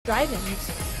drive-ins.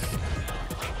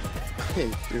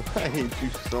 I hate you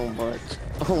so much.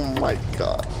 Oh my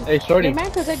god. Hey, Shorty. You're mad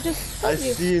because I just I told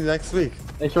you. see you next week.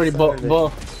 Hey, Shorty, both of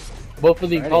them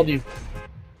Friday. called you.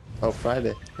 Oh,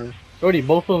 Friday. Shorty,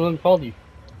 both of them called you.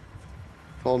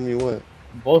 Called me what?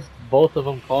 Both of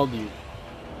them called you.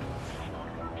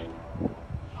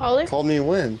 Holly? Called me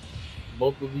when?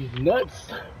 Both of these nuts.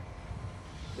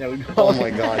 Yeah, we go. Oh my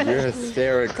god, you're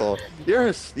hysterical. You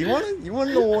want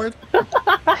an award?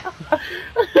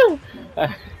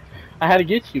 I had to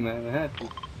get you, man. I had to.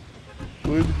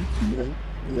 What did you do?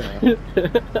 Yeah.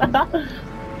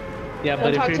 Yeah, but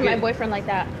Don't if talk you're, to my boyfriend like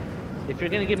that. if you're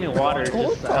gonna give me water, Don't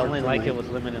just I talk only to like me. it with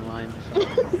lemon and lime. So.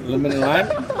 Lemon and lime?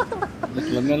 Just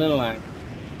lemon and lime.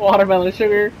 Watermelon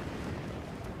sugar.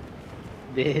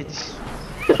 Bitch.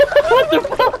 What the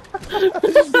fuck?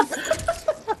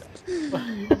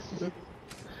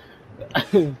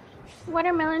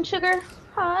 Watermelon sugar.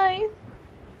 Hi.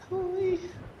 Hi.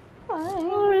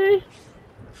 Hi.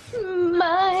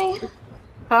 My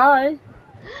Hi.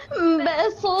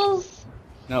 vessels.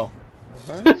 No.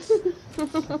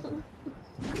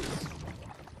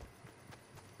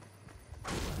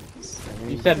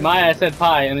 You said my, I said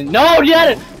pie, and then no, you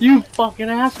had it. You fucking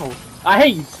asshole. I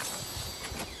hate you.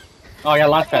 Oh, I got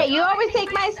launch pad. Hey, you always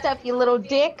take my stuff, you little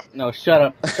dick. No, shut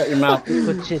up. Shut your mouth.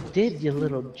 But you did, you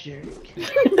little jerk.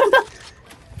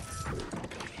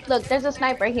 Look, there's a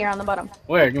sniper here on the bottom.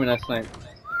 Where? Give me that snipe.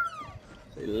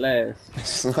 Say less.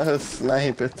 It's not a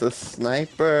snipe, it's a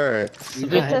sniper. It's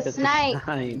a snipe.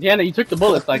 Deanna, you took the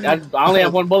bullets. Like I only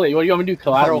have one bullet. What do you want me to do?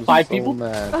 Collateral I'm 5 so people?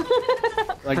 mad.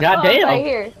 Like Oh, goddamn. right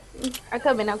here. I'm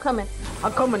coming, I'm coming.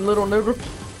 I'm coming, little nigga.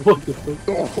 What the fuck?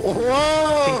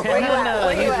 Whoa! Where you at?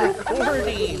 Where you at?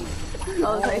 Recording.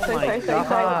 Oh, sorry.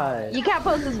 God. You can't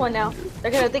post this one now. They're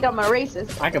gonna think I'm a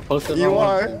racist. I can post it. You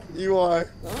on are.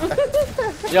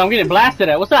 Yo, I'm getting blasted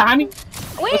at. What's up, Jaime? Wait,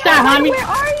 What's that, Holly, homie? where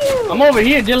are you? I'm over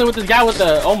here dealing with this guy with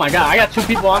the. Oh my god, I got 2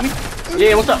 people on me.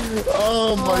 Yeah, what's up?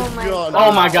 Oh my god.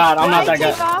 Oh my god, I'm not Why that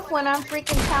take guy. off when I'm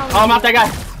freaking counting? Oh, I'm not that guy.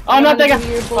 Oh, I'm not that guy. Give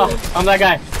me your bullet. Oh, I'm that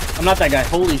guy. I'm not that guy.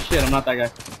 Holy shit, I'm not that guy.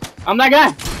 I'm that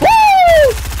guy. Woo!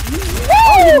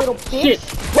 Oh, you little bitch. Shit.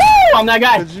 Woo! I'm that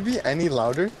guy. Could you be any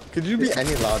louder? Could you be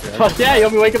any louder? Fuck yeah, you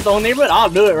want me to wake up the whole neighborhood? I'll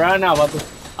do it right now, about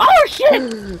Oh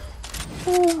shit!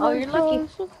 Oh, you're lucky.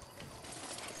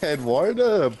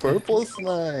 Eduardo, purple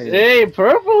snipe. Hey,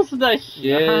 purple's the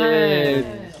shit.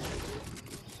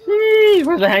 Jeez,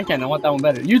 where's the hand cannon? I want that one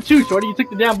better. You too, Shorty. You took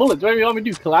the damn bullets. What do you want me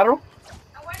to do? Collateral?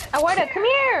 Eduardo, come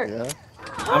here. Yeah.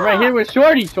 I'm right here with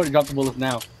Shorty. Shorty, drop the bullets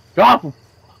now. Drop them.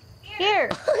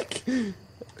 Here.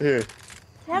 Here.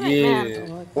 Damn it,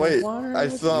 man. Wait, I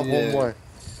still have one more.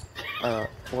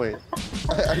 Wait.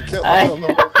 I can't. I I don't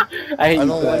know. I hate I you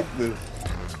don't for that. like this.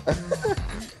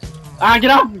 Ah,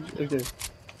 get off! Okay.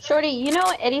 Shorty, you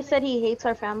know Eddie said he hates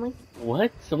our family?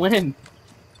 What? When?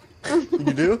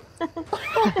 You do?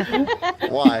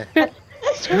 Why?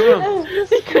 Screw him.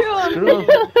 Screw him. Screw him.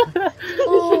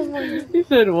 Oh my. He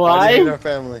said Why do you hate why? our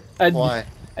family? I- Why?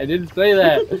 I didn't say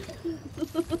that.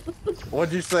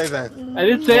 What'd you say then? I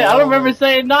didn't say. I don't remember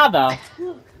saying nada.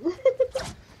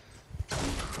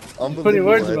 Putting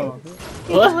words in my mouth.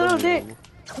 He's a little dick.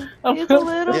 He's a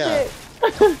little Yeah.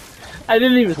 dick. I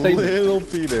didn't even say that. Little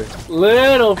Peter.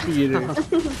 Little Peter.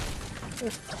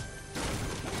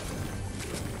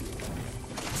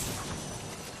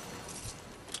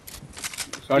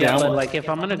 Shorty, Yeah, I'm but like if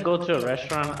I'm gonna go to a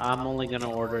restaurant, I'm only gonna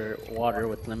order water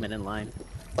with lemon and lime.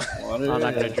 I'm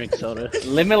not gonna drink soda.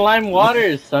 Lemon lime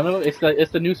water, son of.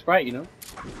 It's the new Sprite, you know.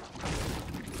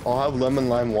 I'll have lemon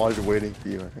lime water waiting for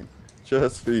you, I think.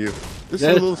 Just for you. Just a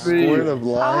Just little for you. squirt of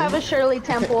lime. I'll have a Shirley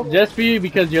Temple. Just for you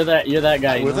because you're that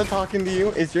guy. You Was know? I talking to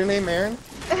you? Is your name Aaron?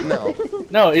 No.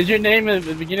 No, is your name at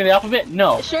the beginning of the alphabet?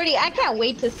 No. Shorty, I can't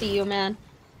wait to see you, man.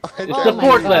 It's Oh the my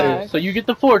 4th God. letter, so you get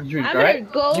the 4th drink, I'm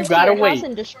alright? gonna go You to gotta your wait. house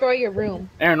and destroy your room.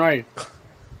 Aaron, where are you?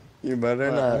 You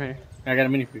better not. I got a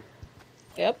mini for you.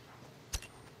 Yep.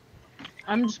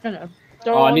 I'm just gonna Oh,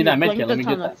 throw I need all that your medkit. Let me blankets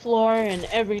get on the that. floor and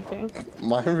everything.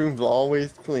 My room's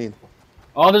always clean.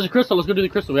 Oh, there's a crystal. Let's go do the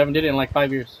crystal. We haven't did it in like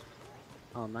 5 years.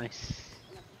 Oh, nice.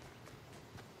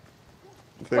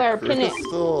 The Where? Pin it.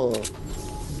 crystal.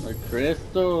 A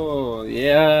crystal,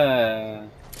 yeah.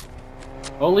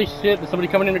 Holy shit, there's somebody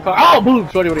coming in the car. Oh, boom!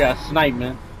 Shorty would've got sniped,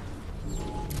 man.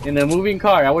 In the moving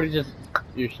car, I would've just...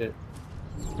 Your shit.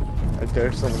 I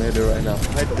dare someone hit it right now.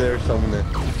 I dare someone hit.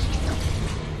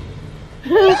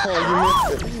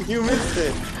 Oh, you missed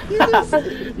it. You missed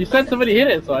it. You said somebody hit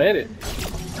it, so I hit it.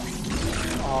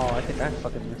 Oh, I think I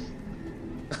fucking missed.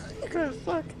 You guys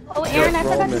suck. Oh, Aaron, I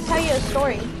forgot to Roman. tell you a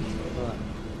story.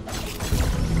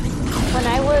 When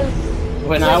I was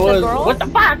When With I the was girls? what the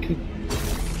fuck?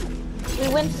 We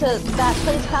went to that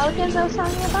place Pelicans I was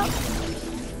telling you about.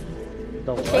 The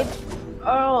The what? shape.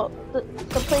 Oh, the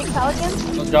place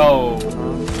Pelicans. Let's go.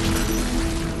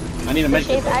 I need a The medkit.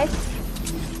 shaved ice.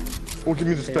 Oh, give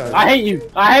me the stat. I hate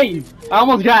you. I hate you. I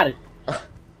almost got it.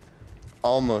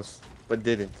 Almost, but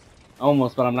didn't.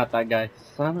 Almost, but I'm not that guy.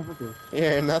 Son of a bitch.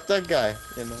 Yeah, you're not that guy.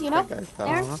 You're not You know, that guy, pal.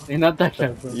 Aaron? You're not that guy,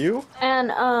 bro. You?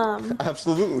 And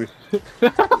Absolutely.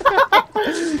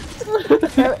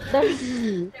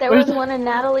 there was one of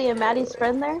Natalie and Maddie's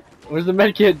friend there, Where's the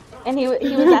medkit? and he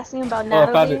was asking about Oh, I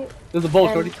found Natalie it. There's a bowl,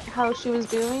 and shorty. how she was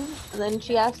doing, and then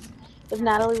she asked if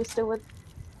Natalie was still with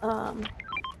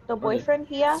the boyfriend.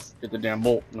 He asked, Get the damn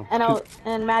bolt. No.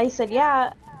 and Maddie said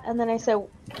yeah, and then I said,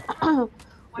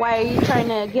 why are you trying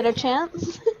to get a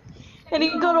chance? And he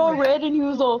got all red and he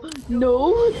was all,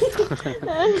 no.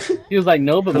 He was like,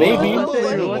 no, but maybe. Who was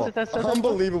Unbelievable. it that said that?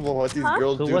 Unbelievable what these Huh?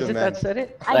 girls Who do was to it men. that said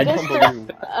it? I guess Unbelievable.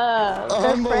 their friend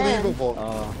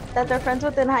Unbelievable. that they're friends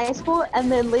with in high school,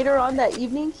 and then later on that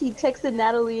evening he texted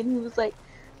Natalie and he was like,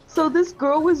 so this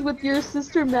girl was with your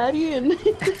sister Maddie, and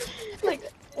like,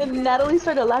 and Natalie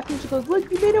started laughing. She goes, look,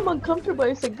 you made him uncomfortable.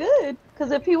 I said, good,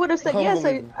 because if he would have said yes,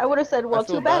 I would have said, well,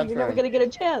 feel too bad, bad you're for never him. gonna get a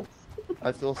chance.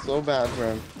 I feel so bad for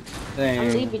him. I'm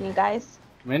Dang. leaving you guys.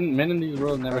 Men in these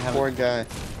worlds never That have poor guy.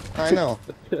 I know.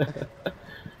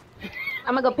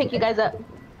 I'm gonna go pick you guys up.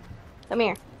 Come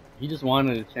here. He just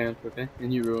wanted a chance, okay?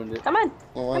 And you ruined it. Come on.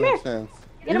 Well, Come I here. understand.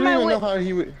 Get You in don't my even know whip. how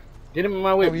he would. Get him in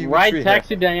my way. Oh, he would Right, treat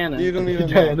taxi her. Diana. You don't even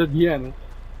Diana, Diana.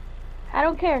 I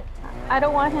don't care. I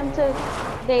don't want him to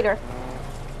date her.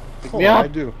 Oh, Yeah. I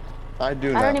do. I do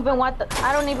I now. don't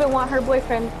even want her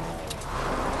boyfriend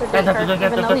to date her,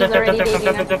 even though he's already dating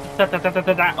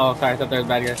her. Oh, sorry, I thought there was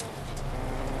bad guys.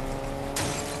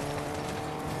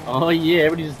 Oh yeah,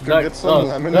 everybody just Go duck, get some duck,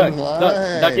 lemon duck, and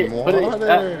duck, duck it, lime, put it,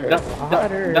 water. duck,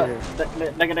 Water. duck,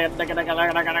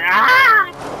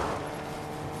 ah!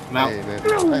 I'm I out. hate it.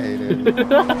 I hate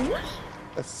it.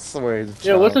 I swear it's a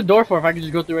Yo, what's the child. door for if I can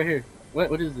just go through right here?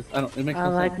 What is this? I don't, it makes I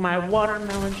no like sense. my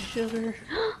watermelon sugar.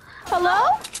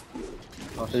 Hello?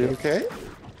 Oh, Are you shit. okay?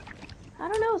 I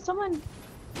don't know. Someone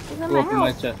is in Who my opened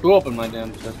my house. chest? Who opened my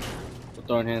damn chest? We're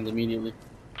throwing hands immediately.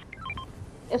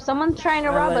 If someone's trying to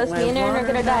I rob like us, my me and Aaron are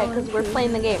gonna die watermelon because we're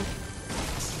playing the game.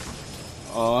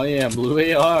 Oh yeah,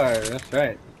 blue AR, that's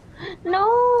right.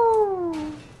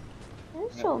 No.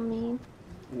 You're so mean.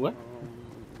 What?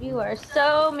 You are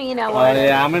so mean at Oh water.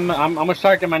 yeah, I'm a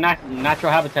shark in my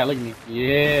natural habitat. Look at me.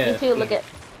 Yeah. Me too. Look at.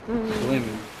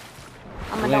 Swimming.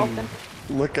 I'm a Swimming. dolphin.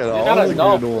 Look at You're all not a the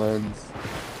dolphin. good ones.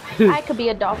 I could be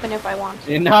a dolphin if I want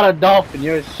to. You're not a dolphin.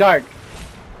 You're a shark.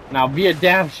 Now be a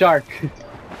damn shark.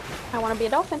 I want to be a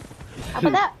dolphin. How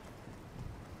about that?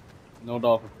 No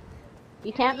dolphin.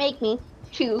 You can't make me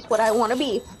choose what I want to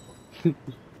be.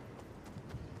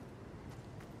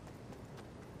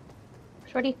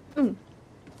 Shorty. I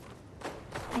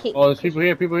hate Oh, there's people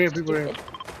here. People here. People here. stupid.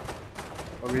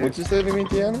 Over here. What'd you say to me,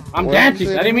 Deanna? I'm What did you dancing.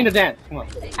 say I to didn't me? mean to dance. Come on.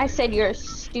 I said you're a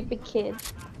stupid kid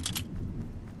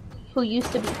who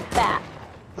used to be fat.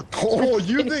 Oh,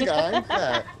 you think I'm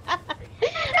fat?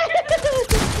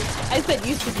 I said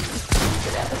used to be.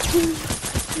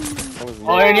 I was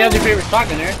Oh, and he has your favorite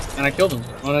shotgun there, and I killed him.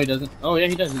 Oh no, he doesn't. Oh yeah,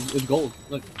 he does. It's gold.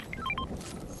 Look.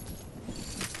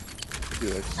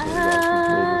 Dude, I swear to God, I some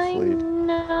Golden Slade.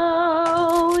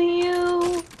 know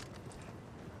you.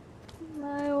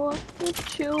 I want to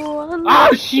chew on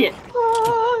Oh shit!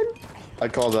 I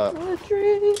called out. a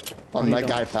tree. I'm that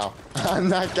guy, pal. I'm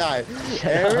that guy.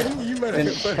 Aaron, you better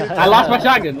put it I lost my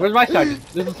shotgun. Where's my shotgun?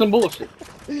 This is some bullshit.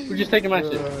 We're just taking my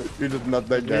shit. You're just not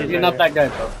that guy. You're not that guy,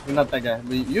 bro. You're not that guy.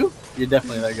 But you? You're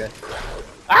definitely that guy.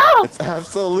 Ow! It's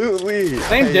absolutely.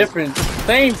 Same Hey, difference.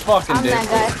 Same fucking I'm that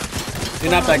difference. guy.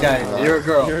 You're not that guy. You're a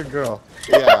girl. You're a girl.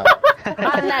 Yeah.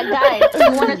 I'm that guy.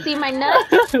 You want to see my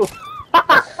nuts?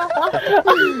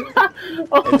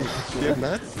 And you have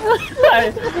nuts?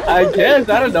 I guess.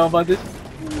 I don't know about this.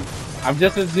 I'm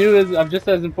just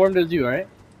as informed as you, alright?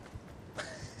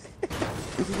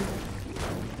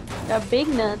 Got big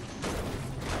nuts.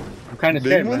 I'm kind of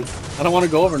Big scared, man. ones? I don't want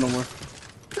to go over no more.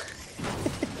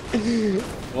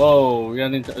 Whoa, we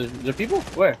got into. Is there people?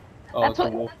 Where? Oh, it's a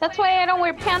wolf. That's why I don't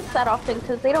wear pants that often,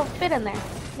 because they don't fit in there.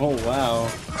 Oh wow.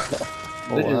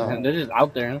 Oh, wow. They're just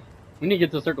out there. Huh? We need to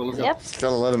get to the circle. Let's go. Yep. Just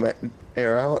gotta let him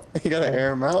air out. You gotta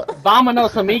air him out.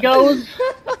 Vamonos, amigos.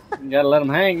 You gotta let them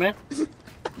hang, man.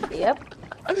 Yep.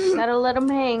 Gotta let them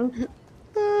hang.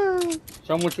 Show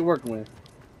them what you're working with.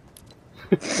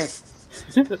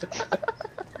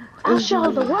 I'll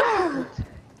show the world.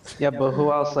 Yeah, but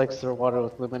who else likes their water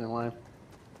with lemon and lime?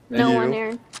 No You? one,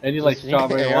 Aaron. And you like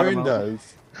strawberry Aaron watermelon.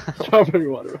 does. Strawberry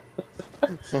water.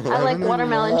 I like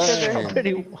watermelon sugar.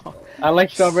 Pretty. I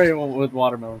like strawberry with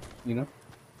watermelon. You know,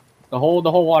 the whole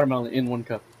watermelon in one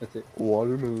cup. That's it.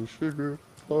 Watermelon sugar.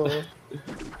 Oh.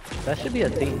 That should be a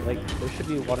thing. Like there should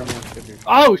be watermelon sugar.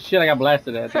 Oh shit! I got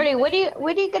blasted at. Shorty, what are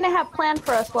you gonna have planned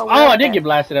for us while we're Oh, I out did there? get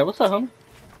blasted at. What's up, homie?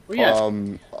 Where you at? I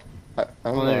don't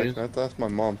Oh, know. there I he is. have to ask my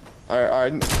mom. She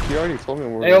already told me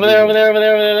where. Hey, over there.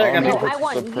 I got No, people. I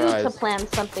want you to Surprise. plan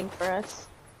something for us.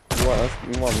 You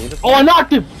want me to? Oh, I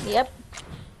knocked him. Yep.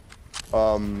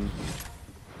 I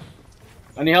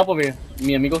need help over here.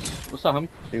 Mi amigos. What's up, homie?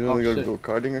 You want to Oh, go shit. go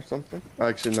karting or something?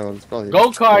 Actually, no. It's probably Go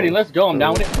karting. Let's go. I'm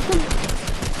down with it.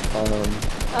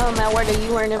 Oh man, where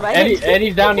you weren't invited.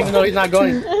 Eddie's down even though he's not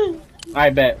going. I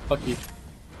bet. Fuck you.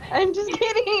 I'm just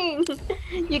kidding.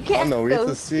 You can't no, we go, have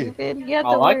to see. stupid. You have to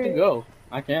Oh, I work. can go.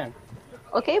 I can.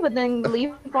 Okay, but then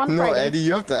leave on No, Friday. Eddie,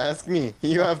 you have to ask me.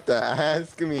 You have to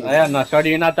ask me. Yeah, no, Shorty,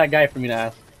 you're not that guy for me to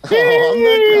ask. Oh, I'm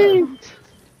that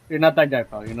You're not that guy,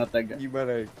 pal. You're not that guy. guy. You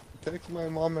better text my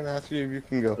mom and ask her if you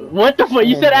can go. What the fuck?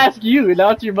 You said ask you,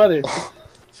 not to your mother.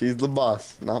 She's the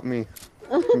boss, not me.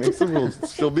 She makes the rules.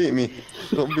 She'll beat me.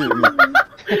 She'll beat me.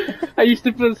 I used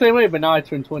to feel the same way, but now I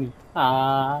turned 20.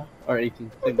 Or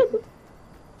 18. Same thing.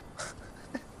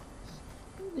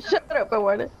 Shut up,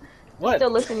 Eduardo. What?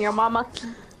 Still listen to your mama.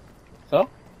 So?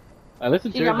 I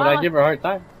listen to She's her, your but I mama. give her a hard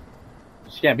time.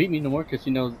 She can't beat me no more because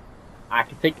she knows I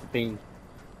can take the pain.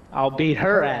 I'll beat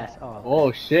her ass. Oh.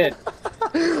 Oh shit.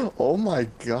 Oh my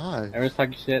god. Everyone's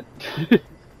talking shit.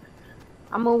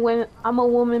 I'm a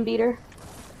woman beater.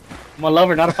 I'm a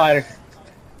lover, not a fighter.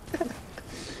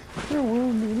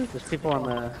 There's people on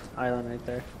the island right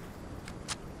there.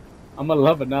 I'm a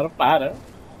lover, not a fighter.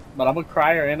 But I'm a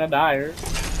crier and a dyer.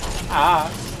 I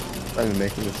didn't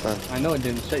make any sense. I know it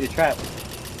didn't. Shut your trap.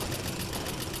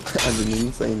 I didn't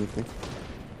even say anything.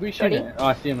 Who you shooting at? Oh,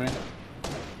 I see him, right?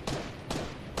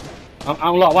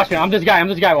 I'm low. Watch me. I'm this guy.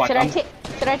 Watch.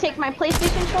 Should I take my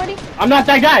PlayStation, Shorty? I'm not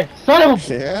that guy. Son of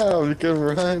a. Yeah, we can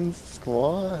run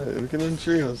squad. We can run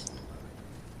trios.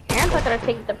 Aaron's not gonna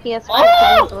take the PS5.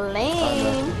 Oh! Sounds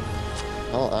lame.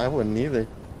 Oh, I wouldn't either.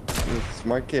 He's a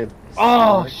smart kid.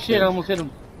 Oh Smart shit! kid. I almost hit him.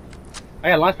 I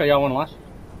got a launch pad. Y'all want to launch?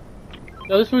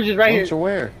 Yo, this food's just right Launch here.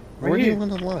 where? Right Where do here. you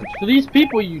want to launch? So these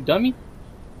people, you dummy.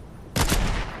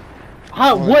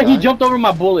 How? Oh, What? He God. jumped over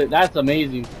my bullet. That's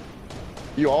amazing.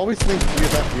 You always think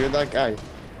you're that guy.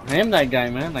 I am that guy,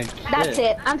 man. Like shit. That's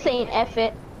it. I'm saying F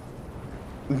it.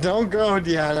 Don't go,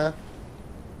 Diana.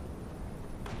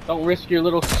 Don't risk your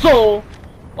little soul.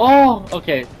 Oh,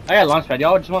 okay. I got a launch pad.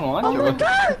 Y'all just want to launch? Oh or my what?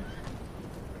 god!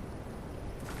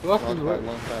 Who else Launch is pad, what?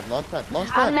 launch pad, launch pad, launch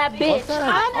pad. I'm that bitch. I'm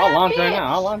I'll that launch bitch. right now.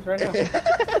 I'll launch right now.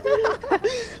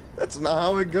 That's not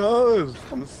how it goes.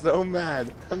 I'm so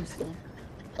mad. I'm so.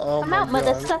 Oh I'm my out, God.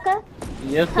 mother sucker.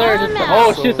 Yes, sir. Come Oh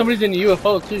out. shit! Somebody's in the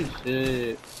UFO too.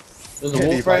 Shit. There's a Eddie,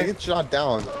 wolf if I right. get shot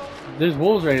down, There's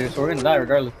wolves right here, so we're gonna die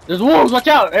regardless. There's wolves. Watch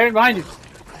out, Aaron, behind you.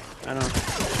 I know.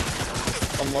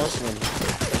 I'm launching him.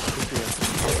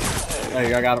 There you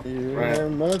go. I got him. Right. Your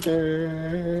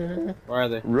mother. Where are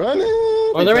they? Running.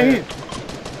 Oh, they're right here.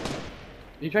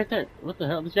 He's right there. What the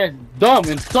hell? This guy's dumb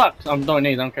and sucks. I'm throwing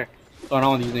nades. I don't care. Throwing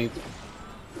all these nades.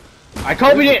 I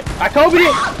Kobe'd it. I Kobe'd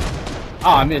it.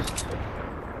 Oh, I missed.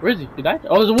 Where is he? He died?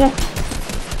 Oh, there's a wolf.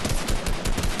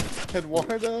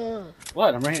 Eduardo.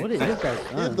 What? I'm right here. What is this guy?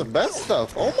 He has the best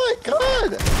stuff. Oh my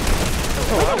God.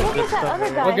 What is that other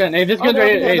guy? What gun? Hey, this Oh, gun's they're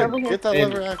right over here. here, Hey, they're over here. Get that Hey.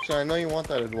 lever action. I know you want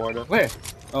that, Eduardo. where?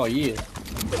 Oh, yeah.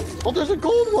 Oh, there's a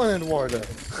gold one, Eduardo.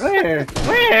 Where?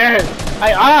 Where?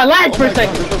 I lagged Oh for my a God,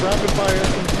 second. there's a rapid fire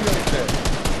SMG right there.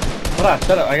 Hold on,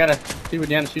 shut up. I gotta see what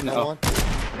Deanna's shooting at. I Oh. want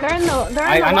They're in the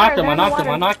I knocked him. I water, knocked him. they're I in the knocked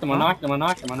him. I knocked him. I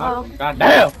knocked him. I knocked him. I knocked him. Oh. God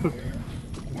damn.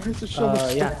 Why is there so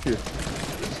much Yeah. stuff here?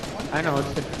 I know. I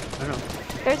know. water.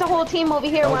 There's a whole team over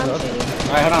here where I'm Okay. shooting.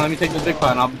 Alright, hold on. Let me take this big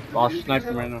pot and I'll snipe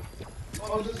him right now.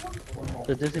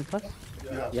 The Disney Plus.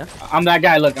 Yeah. I'm that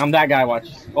guy. Look, I'm that guy. Watch.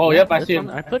 Oh, yep. I This see him.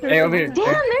 one, I put her Hey, in over here. Damn,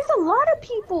 there's a lot of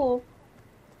people.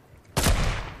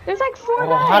 There's like 4 Oh,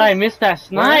 guys. how'd I miss that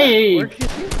snipe? Where'd you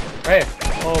see? Right.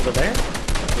 Oh, over there.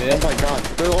 Oh Yeah. my God,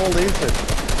 they're all laser.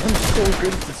 I'm so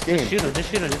good at this game. Shoot him. Just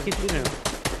shoot him. Just keep shooting him.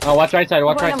 Oh, watch right side. I'm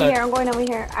Watch going right over side. here. I'm going over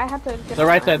here. I have to. Get The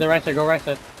right side. The right side. Go right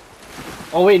side.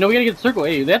 Oh wait, no, we gotta get the circle.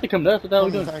 Hey, they have to come to us. What the hell are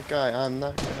we I'm doing? that guy. I'm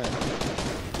that guy.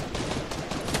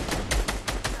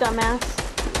 Dumbass.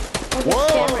 There's a Whoa,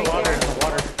 stand right Water. here.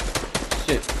 Water.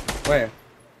 Shit. Where?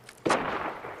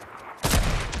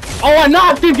 Oh, I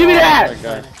knocked him. Give me Oh, that.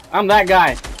 That guy. I'm that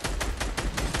guy.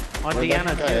 On Where's Deanna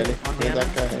that guy, too. Eddie? On Where's that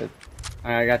Deanna. guy at?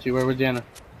 Alright, I got you. Where was Deanna?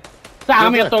 Stop!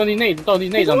 I'm there. throwing these nades. I'm throwing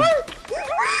these nades on him.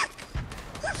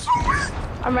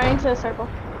 I'm running to a circle.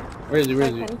 Where is he? Where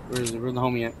is he? Okay. Where is he? Where's the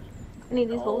homie at? I need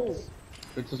these bullets.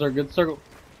 Good to circle. Good to circle.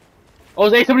 Oh,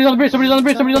 hey, somebody's on the bridge. Somebody's on the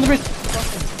bridge. Somebody's on the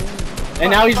bridge.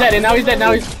 And now he's dead. And now he's dead.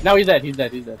 Now he's dead. He's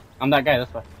dead. He's dead. I'm that guy.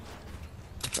 That's why.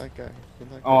 That guy.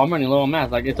 Oh, I'm running low on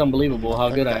math. Like, it's unbelievable how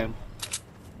good I am.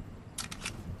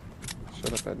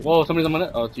 Shut up, Eddie. Whoa, somebody's on my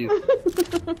net. Oh, it's you.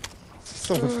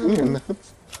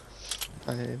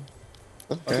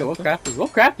 Okay, we'll craft this. We'll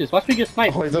craft this. Watch me get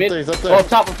sniped. Oh, he's up Mid. there. He's up there. Oh, up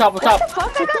top, up top, up top. What the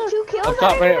fuck? I got 2 kills. Up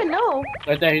top, I right didn't even know.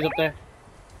 Right there, he's up there.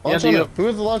 Launch Yeah, on you- it. Who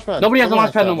has the launch pad? Nobody has the Someone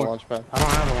launch pad to no have the more. launch pad. I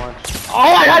don't have a launch. Oh,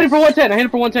 I hit him for 110. I hit him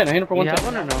for 110. I hit him for You have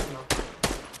 110.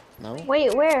 one or no? No?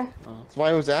 Wait, where? That's why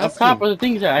I was Up asking. top where the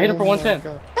thing's at. I hit him for Oh my 110.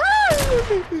 God.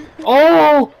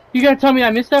 Oh, you gotta tell me I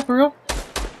missed that for real?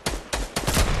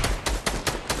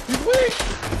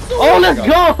 Oh, let's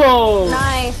go!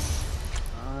 Nice.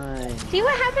 Nice. See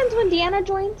what happens when Deanna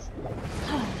joins?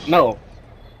 No.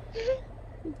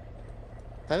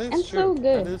 That is I'm true. so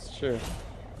good. That is true.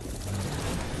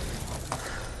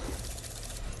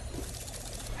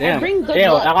 Damn. bring good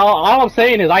Damn. luck. All I'm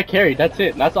saying is I carried. That's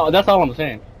it. That's all I'm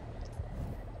saying.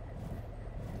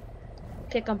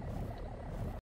 Kick him.